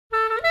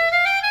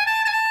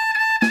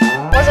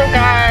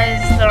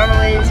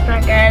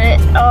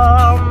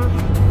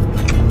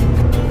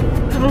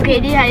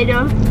Katie, how you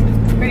doing?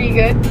 Pretty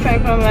good. Trying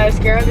to put on my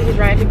mascara because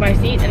Ryan took my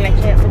seat and I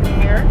can't look in the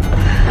mirror.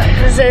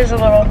 Because there's a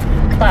little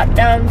flap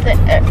down thing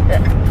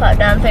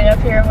up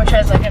here, which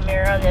has like a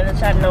mirror on the other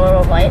side and a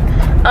little light.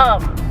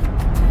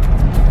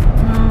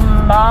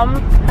 Mom,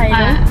 how you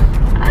doing?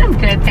 I'm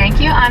good, thank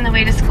you. On the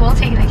way to school,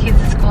 taking the kids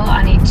to school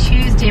on a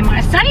Tuesday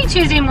morning. A sunny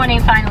Tuesday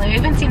morning, finally. We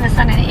haven't seen the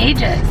sun in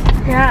ages.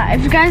 Yeah,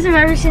 if you guys have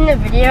ever seen the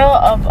video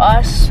of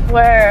us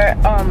where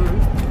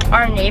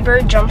our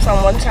neighbor jumps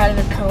on one side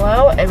of the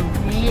pillow and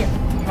we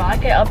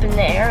rocket up in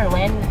the air and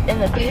land in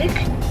the creek,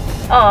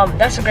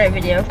 that's a great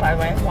video, by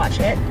the way. Watch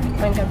it.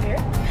 Link up here.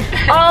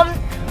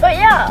 But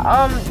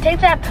yeah, take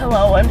that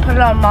pillow and put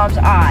it on Mom's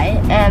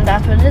eye, and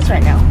that's what it is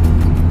right now.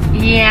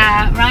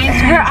 Yeah,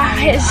 Ryan's her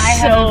eye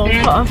is so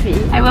puffy.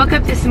 I woke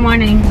up this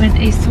morning with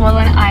a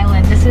swollen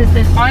eyelid. This is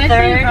the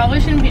Honestly, you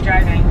probably shouldn't be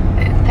driving.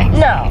 Thanks.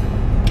 No.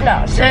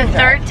 The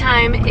third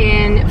time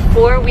in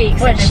 4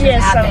 weeks that this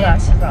has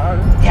happened. Sunglasses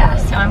on. Yeah,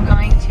 so I'm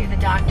going to the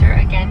doctor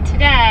again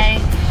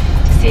today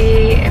to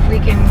see if we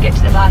can get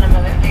to the bottom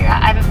of it and figure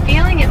out. I have a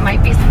feeling it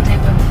might be some type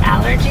of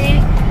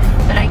allergy,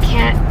 but I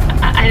can't.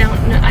 I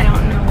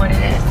don't know what it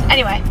is.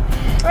 Anyway,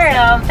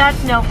 so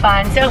that's no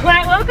fun. So when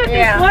I woke up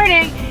this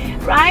morning,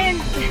 Ryan,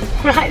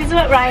 this is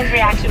what Ryan's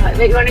reaction was.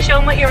 You want to show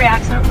him what your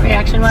reaction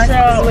was? So,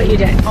 this is what you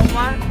did.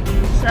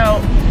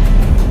 So,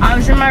 I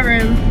was in my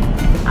room.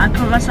 I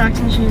put my socks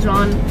and shoes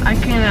on. I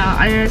came out.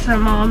 I noticed my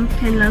mom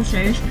came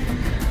downstairs.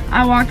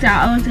 I walked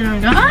out. I looked at her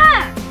and go,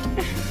 ah!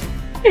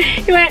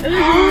 You went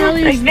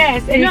really like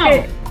this. And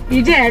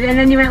you did, and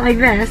then you went like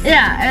this.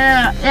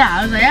 Yeah,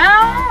 I was like,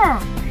 ah!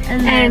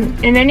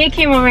 And then he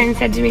came over and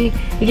said to me,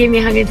 he gave me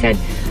a hug and said,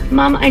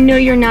 Mom, I know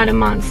you're not a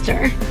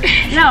monster.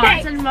 No,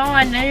 I said, Mom,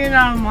 I know you're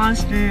not a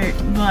monster,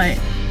 but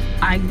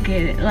I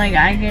get it. Like,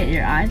 I get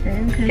your eye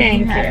thing. Thank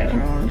you. Had it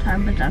for a long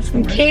time, but that's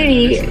the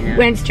Katie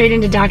went straight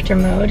into doctor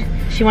mode.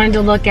 She wanted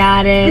to look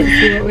at it,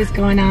 see what was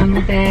going on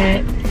with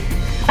it.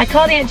 I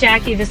called Aunt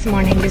Jackie this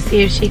morning to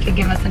see if she could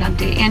give us an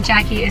update. Aunt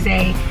Jackie is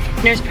a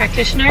nurse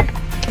practitioner.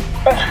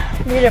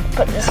 I need to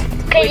put this.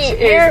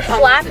 Katie, your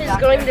flap is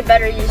going to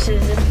better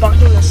uses. It's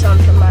blocking the sun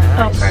from my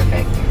eyes. Oh,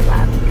 perfect.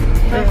 Flap.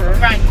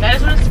 Right, that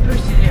is what it's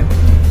supposed to do.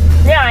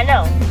 Yeah, I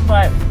know,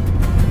 but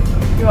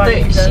you want to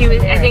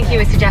use I think he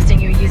was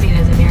suggesting you were using it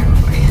as a mirror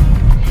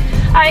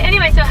beforehand. All right,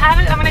 anyway, so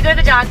I'm going to go to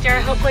the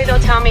doctor. Hopefully they'll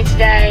tell me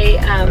today.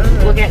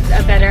 We'll get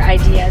a better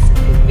idea. Since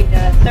this will be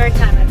the third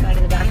time I've gone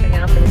to the doctor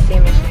now for the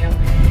same issue.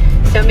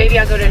 So maybe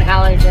I'll go to an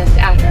allergist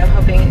after. I'm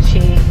hoping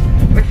she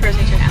refers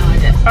me to an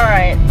allergist. All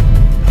right.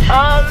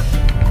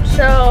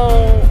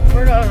 So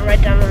we're going right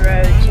down the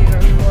road to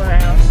our school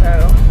now. So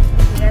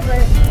you guys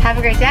later. Have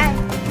a great day.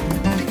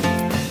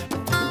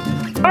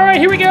 All right,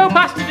 here we go.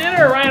 Pasta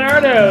dinner. Ryan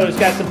Ardo's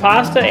got some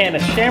pasta and a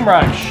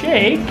shamrock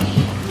shake.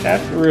 That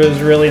was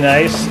really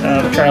nice.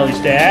 Charlie's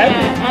dad.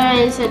 Yeah, and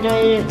he said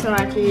don't eat it until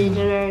after you eat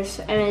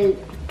dinners. And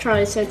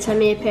Charlie said send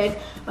me a pic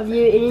of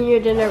you eating your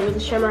dinner with a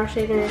shamrock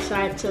shake on your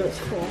side, so it's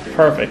cool.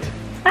 Perfect.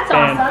 That's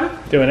and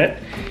awesome. Doing it.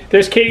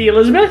 There's Katie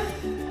Elizabeth.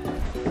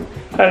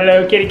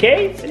 Hello, Kitty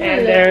Kate.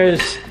 And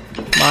there's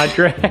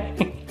Madre.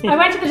 I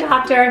went to the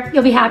doctor.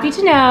 You'll be happy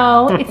to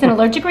know it's an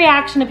allergic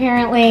reaction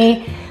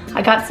apparently.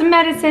 I got some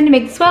medicine to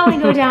make the swelling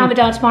go down, but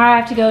now tomorrow I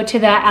have to go to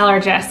the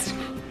allergist.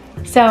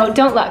 So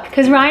don't look,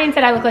 because Ryan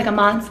said I look like a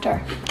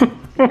monster.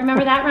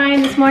 Remember that,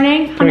 Ryan, this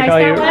morning? How nice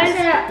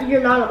that was?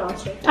 You're not a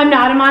monster. I'm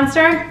not a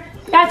monster?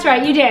 That's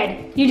right, you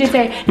did. You did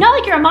say, not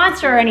like you're a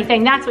monster or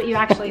anything. That's what you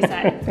actually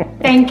said.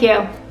 Thank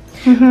you.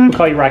 We'll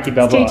call you Rocky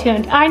Balboa. Stay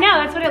tuned. I know,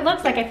 that's what it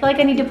looks like. I feel like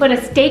I need to put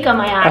a steak on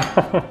my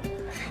eye.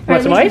 Or Want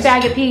at some least ice?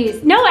 a bag of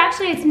peas. No,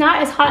 actually, it's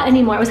not as hot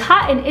anymore. It was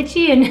hot and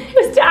itchy and it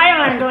was, I don't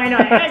want to go into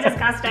it. It was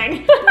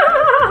disgusting.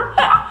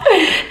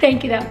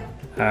 Thank you, though.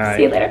 All right.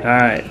 See you later. All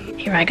right.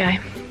 Hey, right guy.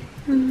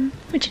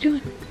 What you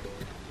doing?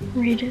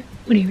 Read it.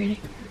 What are you reading?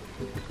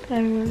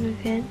 Diary of a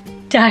Wimpy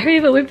Kid. Diary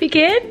of a Wimpy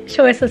Kid?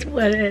 Show us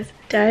what it is.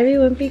 Diary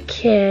of a Wimpy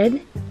Kid,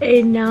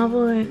 a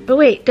novel. But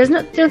wait,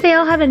 don't they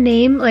all have a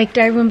name? Like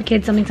Diary of a Wimpy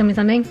Kid something, something,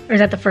 something? Or is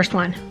that the first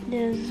one?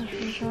 Yeah, this is the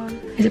first one.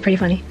 Is it pretty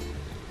funny?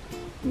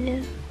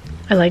 Yeah.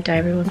 I like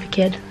Diary of a Wimpy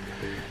Kid.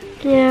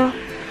 Yeah.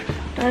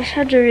 I just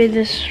had to read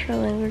this for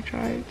language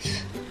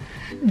arts.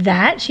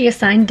 That? She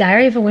assigned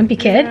Diary of a Wimpy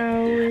Kid?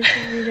 No, we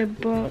should read a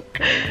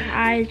book.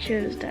 I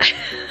chose that.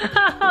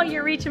 Oh,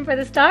 you're reaching for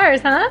the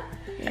stars, huh?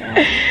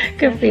 Yeah.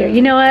 Good for you.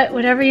 You know what?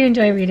 Whatever you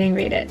enjoy reading,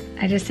 read it.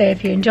 I just say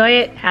if you enjoy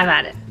it, have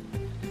at it.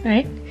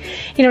 Right?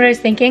 You know what I was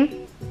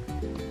thinking?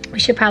 We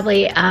should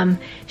probably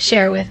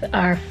share with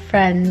our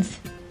friends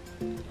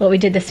what we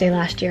did this day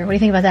last year. What do you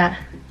think about that?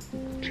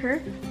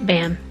 Sure.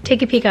 Bam.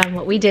 Take a peek on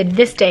what we did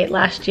this date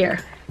last year.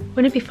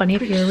 Wouldn't it be funny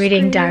if you were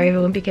reading Diary of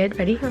a Wimpy Kid?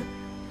 Ready?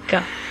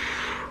 Go.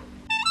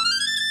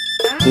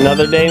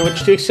 Another day in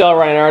which to excel,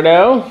 Ryan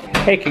Ardo.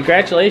 Hey,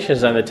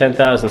 congratulations on the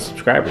 10,000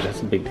 subscribers.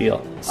 That's a big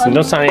deal. So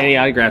don't sign any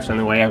autographs on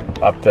the way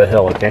up the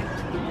hill, okay?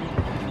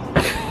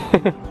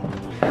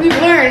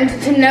 We've learned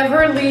to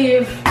never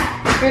leave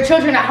your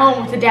children at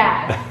home with a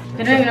dad.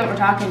 They don't even know what we're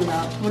talking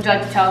about. Would you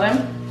like to tell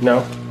them?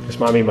 No, because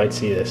mommy might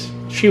see this.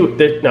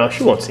 No,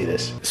 she won't see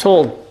this. This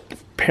whole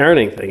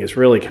parenting thing is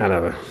really kind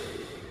of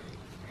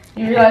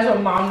You realize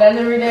what mom does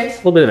every day? a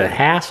little bit of a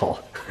hassle.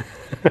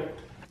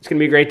 It's gonna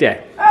be a great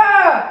day.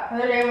 Ah!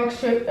 Another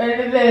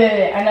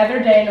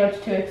day notes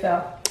to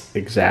Excel.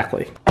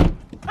 Exactly.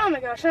 Oh my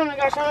gosh, oh my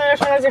gosh, oh my gosh,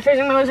 my legs are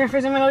freezing, my legs are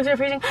freezing, my legs are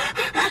freezing.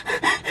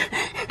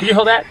 Can you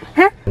hold that?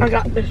 Huh? I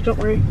got this, don't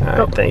worry.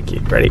 All right, thank you.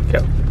 Ready, go.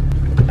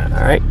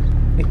 All right,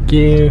 thank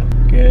you.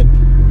 Good.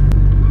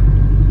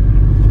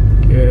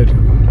 Good.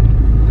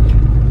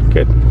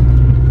 Good.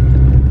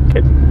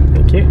 Good,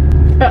 thank you.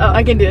 Uh-oh,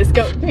 I can do this,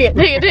 go. Take it,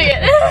 take it, take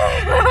it.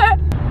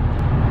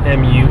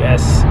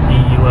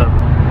 M-U-S-E-U-M.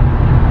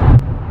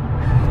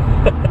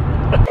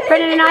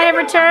 Brennan and I have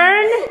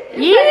returned.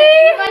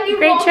 Yay!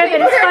 Great trip.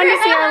 It is fun to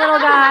see our little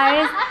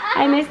guys.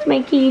 I missed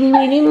my kitty,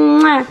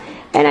 mwah.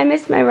 And I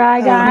missed my rye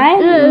guy.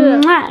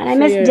 Mwah. And I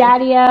missed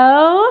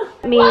Dadio.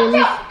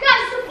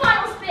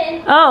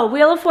 Oh,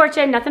 Wheel of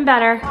Fortune, nothing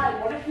better.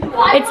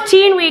 It's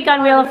teen week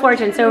on Wheel of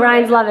Fortune, so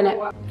Ryan's loving it.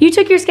 You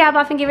took your scab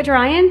off and gave it to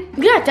Ryan?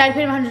 Yeah, Dad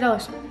paid him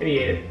 $100. And he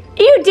ate it.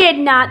 You did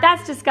not.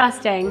 That's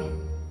disgusting.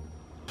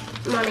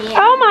 Money.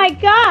 Oh my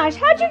gosh,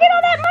 how'd you get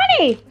all that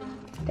money?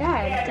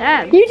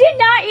 Dad. You did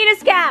not eat a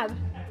scab.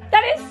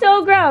 That is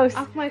so gross.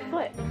 Off my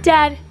foot.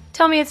 Dad,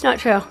 tell me it's not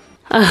true.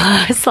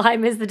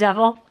 Slime is the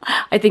devil.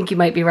 I think you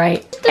might be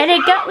right. And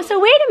it got, so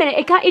wait a minute,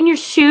 it got in your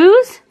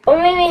shoes? What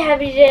made me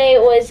happy today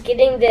was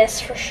getting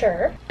this for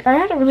sure. I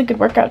had a really good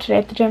workout today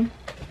at the gym.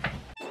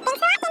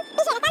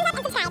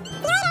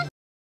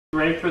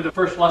 Ready for the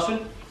first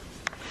lesson?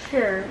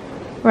 Sure.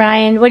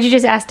 Ryan, what'd you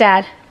just ask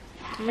Dad?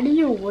 How do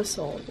you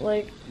whistle?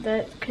 Like,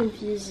 that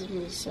confuses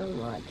me so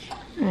much.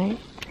 Right.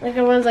 Like,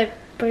 I was like,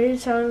 put your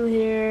tongue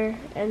here,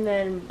 and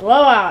then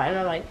blow out, and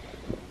I'm like...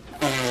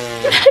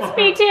 That's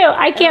me too.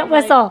 I can't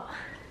whistle.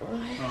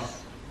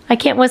 I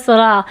can't whistle at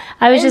all.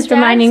 I was just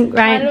reminding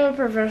Ryan. Kind of a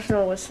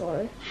professional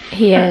whistler.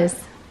 He is.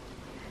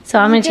 So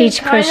I'm going to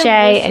teach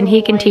crochet and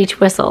he can teach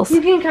whistles.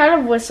 You can kind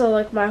of whistle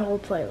like my whole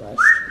playlist.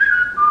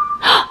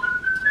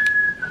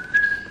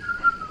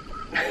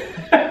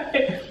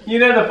 You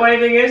know the funny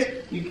thing is,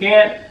 you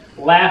can't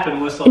laugh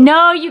and whistle.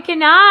 No, you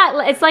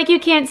cannot. It's like you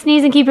can't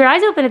sneeze and keep your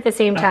eyes open at the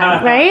same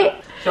time,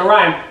 right? So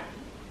Ryan,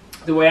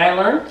 the way I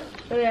learned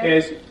Yeah.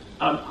 is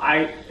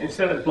I,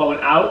 instead of blowing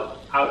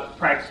out,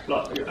 practice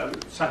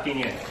sucking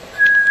in.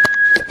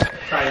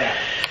 Try that.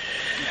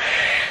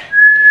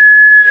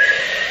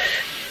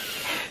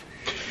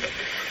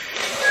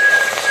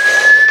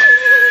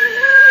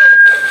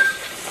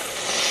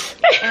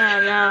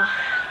 Oh no.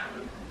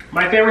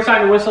 My favorite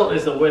song to whistle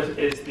is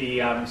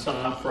the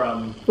song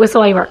from.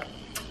 Whistle while you work.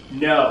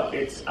 No,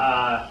 it's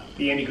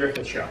the Andy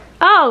Griffith Show.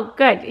 Oh,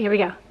 good. Here we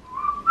go.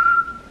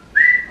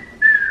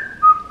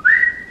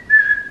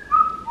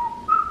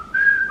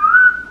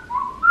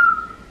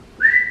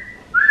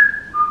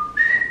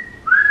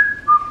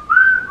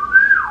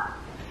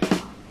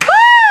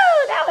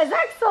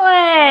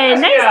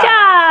 Nice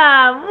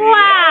job!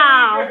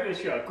 Wow!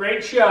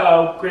 Great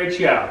show, great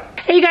show.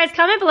 Hey, you guys,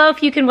 comment below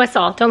if you can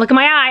whistle. Don't look at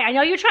my eye. I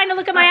know you're trying to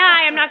look at my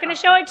eye. I'm not going to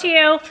show it to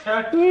you.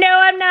 No,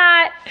 I'm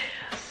not.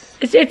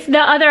 It's the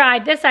other eye.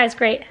 This eye's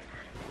great.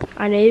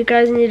 I know you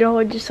guys need to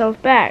hold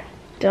yourself back.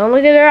 Don't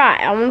look at her eye.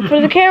 I'm gonna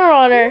put the camera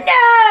on her.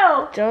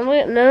 No! Don't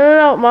look.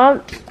 No,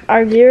 Mom.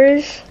 Our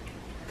viewers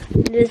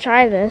need to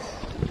try this.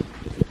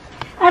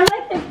 I'm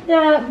like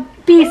the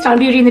Beast on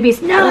Beauty and the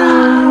Beast.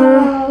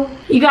 No!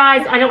 You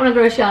guys, I don't want to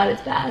gross you out.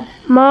 It's bad.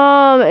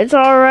 Mom, it's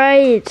all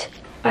right.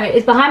 All right,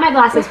 it's behind my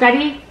glasses.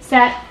 Ready,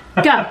 set,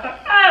 go.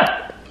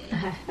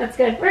 Okay, that's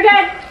good. We're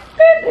good.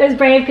 It was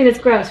brave because it's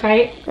gross,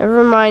 right?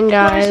 Never mind,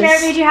 guys. Want to share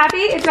it made you happy?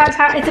 It's about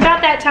time. It's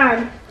about that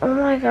time. Oh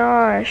my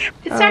gosh.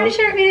 It's time to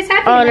share it made us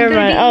happy. Oh, never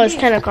mind. Oh, it's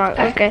 10 o'clock.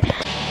 Okay.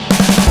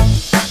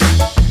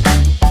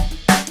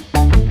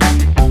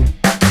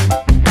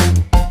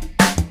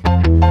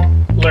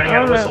 Learning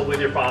how to whistle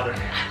with your father.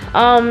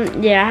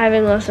 Yeah,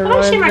 having lesson one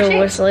of the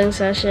whistling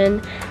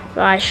session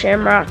by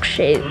Shamrock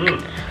Shake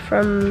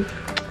from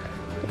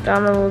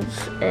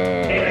McDonald's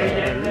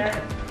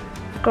and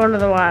going to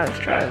the Wild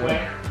Tribe.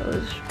 It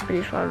was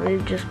pretty fun. We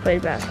just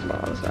played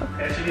basketball and stuff.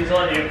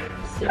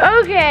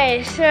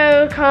 Okay,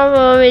 so comment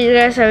below what you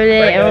guys have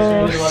today, and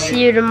we'll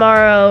see you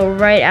tomorrow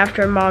right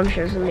after Mom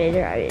shows me made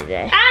her happy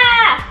today.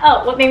 Ah!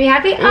 Oh, what made me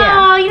happy?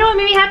 Yeah. Oh, you know what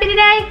made me happy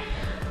today?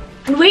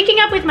 Waking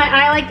up with my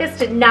eye like this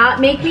did not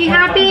make me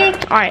happy.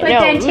 Alright, but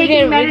no, then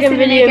taking medicine to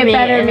make it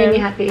better made me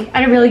happy. I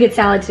had a really good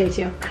salad today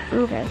too.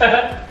 Okay.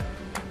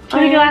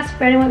 Should we go ask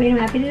Brennan what made him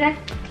happy today?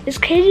 Is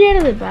Katie out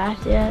of the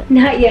bath yet?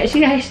 Not yet.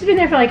 She's been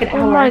there for like an hour.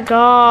 Oh my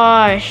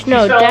gosh.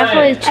 No,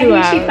 definitely 2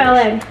 hours. I think she fell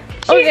in.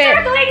 She's Okay.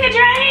 circling the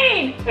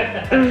drain!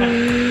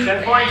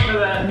 10 points for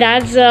that.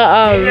 That's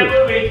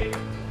movie.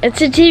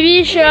 it's a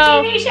TV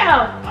show. It's a TV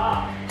show.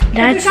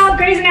 That's It's called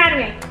Grey's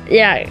Anatomy.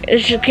 yeah.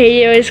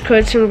 Katie always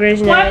quotes from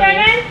Grey's What,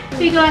 Anatomy. Brennan?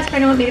 Will you go ask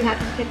Brennan what made him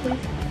happy today, please?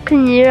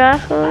 Can you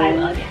ask him? I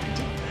love you.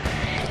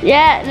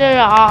 Yeah, no,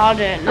 I'll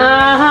do it. No,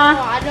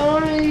 Uh-huh. I don't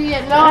want to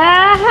get no.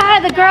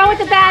 Uh-huh, the girl with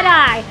the bad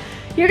eye.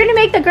 You're gonna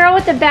make the girl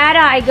with the bad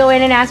eye go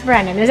in and ask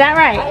Brennan, is that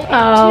right?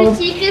 Oh,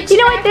 you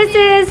know what this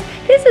is?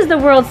 This is the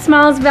world's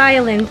smallest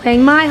violin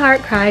playing My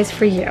Heart Cries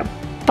for You.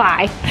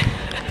 Bye.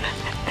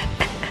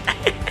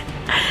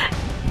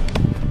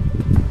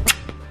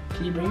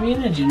 Can you bring me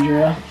in a ginger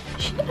ale?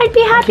 I'd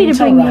be happy to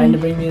bring Ryan you to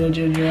bring me in a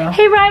ginger ale.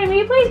 Hey Ryan, will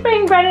you please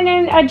bring Brennan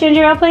in a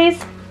ginger ale,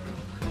 please?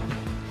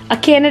 A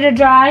Canada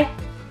Dry.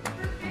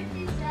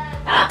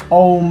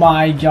 Oh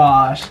my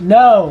gosh,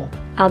 no!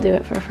 I'll do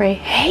it for free.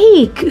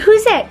 Hey,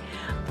 who's it?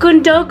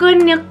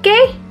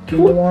 Gundogunilke?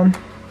 Gundawan?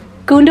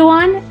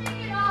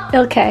 Gundawan?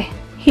 Okay.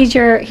 He's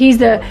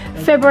the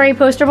February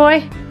poster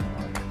boy?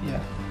 Yeah.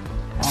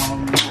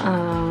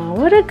 Oh,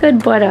 what a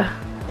good Buddha.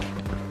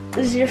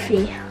 This is your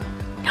fee.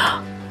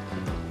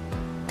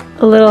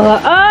 A little,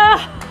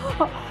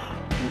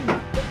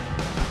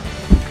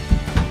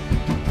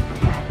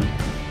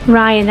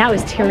 Ryan, that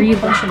was terrible.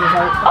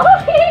 Oh,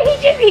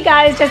 he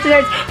got his just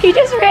desserts. He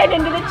just ran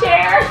into the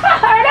chair.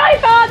 Or no, he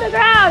fell on the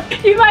ground.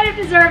 You might have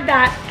deserved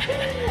that.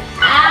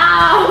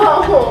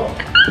 Ow!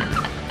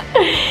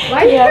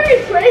 Why are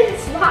you wearing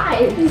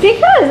slides?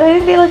 Because I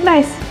think they look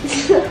nice.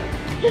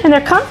 And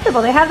they're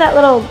comfortable. They have that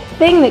little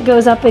thing that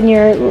goes up in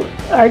your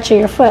arch of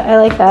your foot. I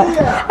like that.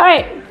 Yeah. All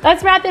right,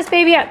 let's wrap this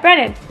baby up.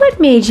 Brennan, what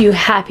made you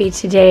happy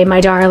today,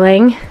 my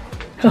darling?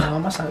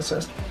 My science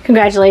test,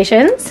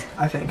 Congratulations.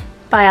 I think.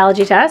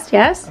 Biology test,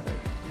 yes?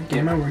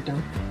 Getting my work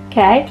done.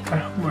 Okay. My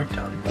homework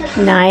done.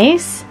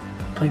 Nice.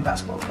 Playing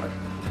basketball with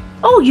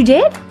Oh, you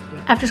did?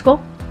 After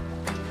school?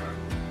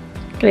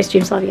 Good night,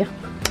 streams. Love you.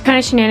 What kind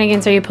of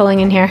shenanigans are you pulling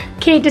in here?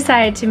 Kate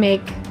decided to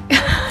make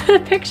a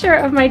picture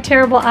of my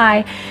terrible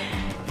eye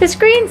the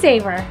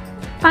screensaver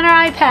on her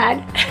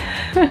iPad.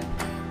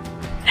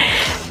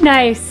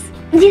 Nice.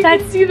 You can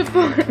see the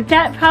phone.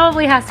 That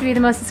probably has to be the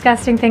most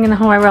disgusting thing in the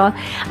whole wide world.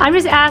 I'm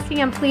just asking,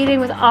 I'm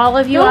pleading with all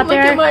of you Don't out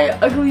there. look at my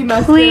ugly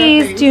mascara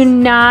Please face. do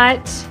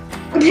not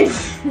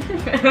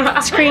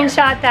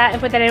screenshot that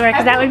and put that anywhere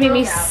because that would make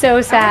me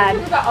so sad.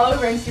 Put that all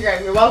over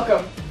Instagram. You're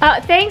welcome.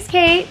 Thanks,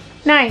 Kate.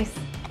 Nice.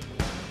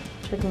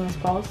 Checking my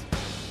pulse.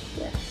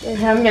 Yeah.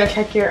 And I'm gonna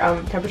check your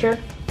temperature.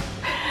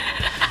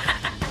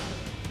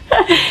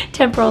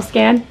 Temporal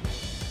scan.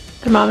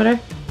 Thermometer.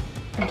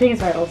 I'm taking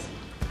vitals.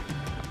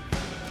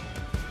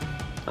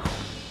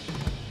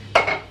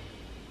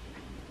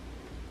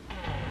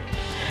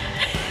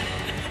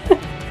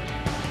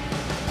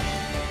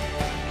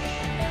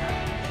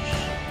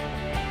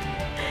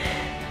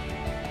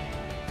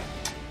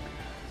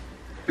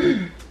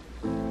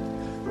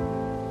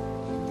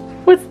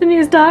 What's the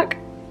news, Doc?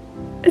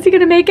 Is he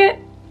gonna make it?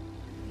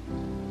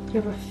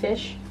 You have a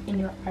fish in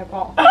your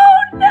eyeball. Oh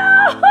no!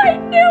 I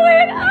knew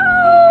it!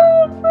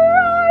 Oh,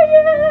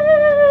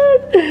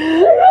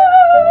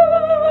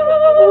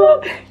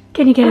 Brian!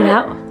 Can you get it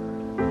out?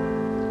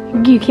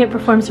 You can't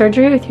perform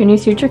surgery with your new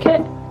suture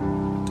kit?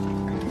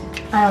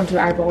 I don't do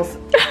eyeballs.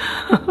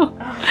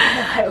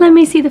 Let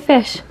me see the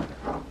fish.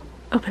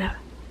 Open up.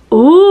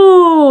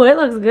 Ooh, it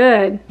looks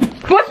good.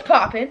 What's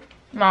poppin'?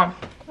 Mom.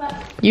 What?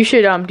 You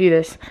should do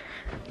this.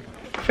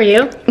 For you?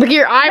 Look at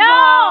your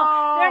eyeball.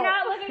 No! They're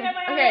not looking at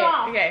my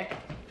eyeball. Okay.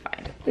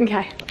 Fine.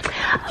 Okay.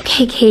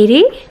 Okay,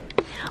 Katie.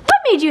 What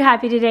made you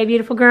happy today,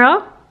 beautiful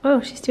girl? Oh,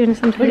 she's doing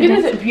something. Look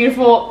at this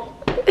beautiful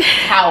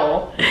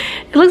towel.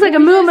 It looks like a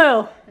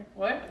moo-moo.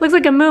 What? Looks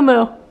like a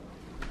moo-moo.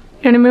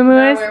 You know what a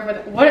moo-moo is?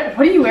 What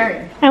are you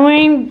wearing? I'm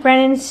wearing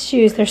Brennan's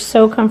shoes. They're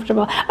so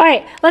comfortable. All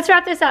right, let's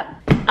wrap this up.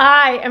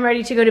 I am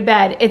ready to go to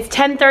bed. It's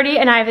 10:30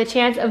 and I have the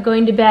chance of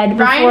going to bed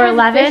before Ryan has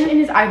 11. a fish in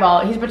his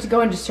eyeball. He's about to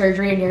go into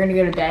surgery and you're gonna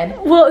go to bed.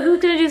 Well, who's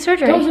gonna do the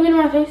surgery? Don't zoom in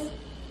my face.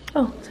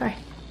 Oh, sorry.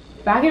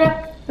 Back it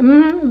up.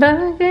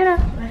 Back it up.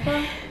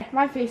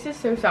 My face is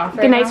so soft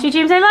right Good night, now. sweet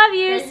dreams. I love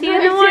you. See you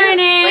in the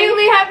morning. What made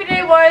me happy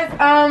today was,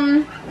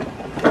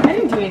 I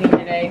didn't do anything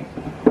today.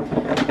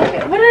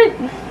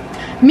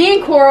 Me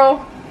and Coral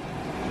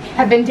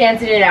have been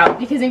dancing it out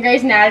because in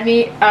Grey's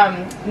Anatomy,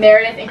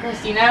 Meredith and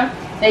Christina,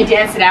 they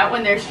dance it out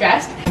when they're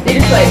stressed. They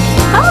just like,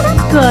 Oh,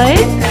 that's good.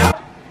 dance it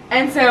out.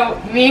 And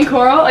so me and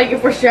Coral, like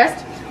if we're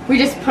stressed, we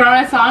just put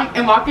on a song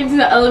and walk into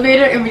the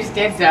elevator and we just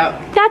dance it out.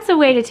 That's a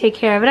way to take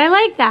care of it. I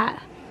like that.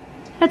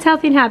 That's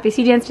healthy and happy.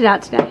 So you danced it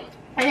out today.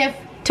 And if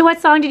To what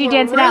song did you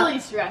dance it we're out? really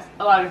stressed,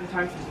 a lot of the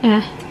times.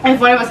 Yeah. And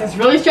if one of us is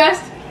really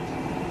stressed,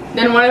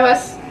 then one of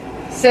us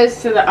says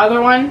to the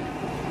other one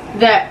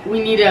that we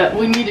need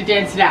to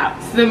dance it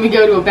out. So then we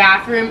go to a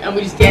bathroom and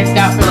we just dance it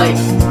out for like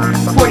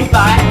 45.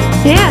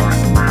 Yeah.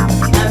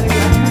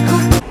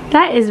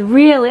 That is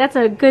really, that's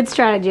a good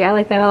strategy. I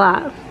like that a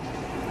lot.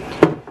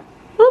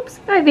 Oops.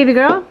 All right, baby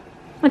girl.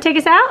 Want to take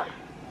us out?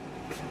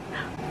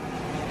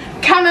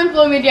 Comment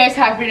below what made you guys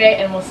happy today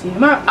and we'll see you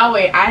tomorrow. Oh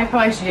wait, I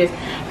probably should just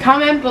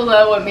comment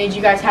below what made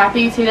you guys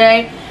happy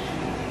today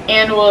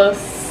and we'll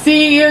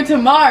see you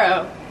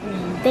tomorrow.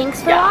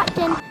 Thanks for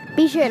watching.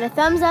 Be sure to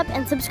thumbs up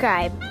and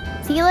subscribe.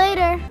 See you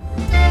later.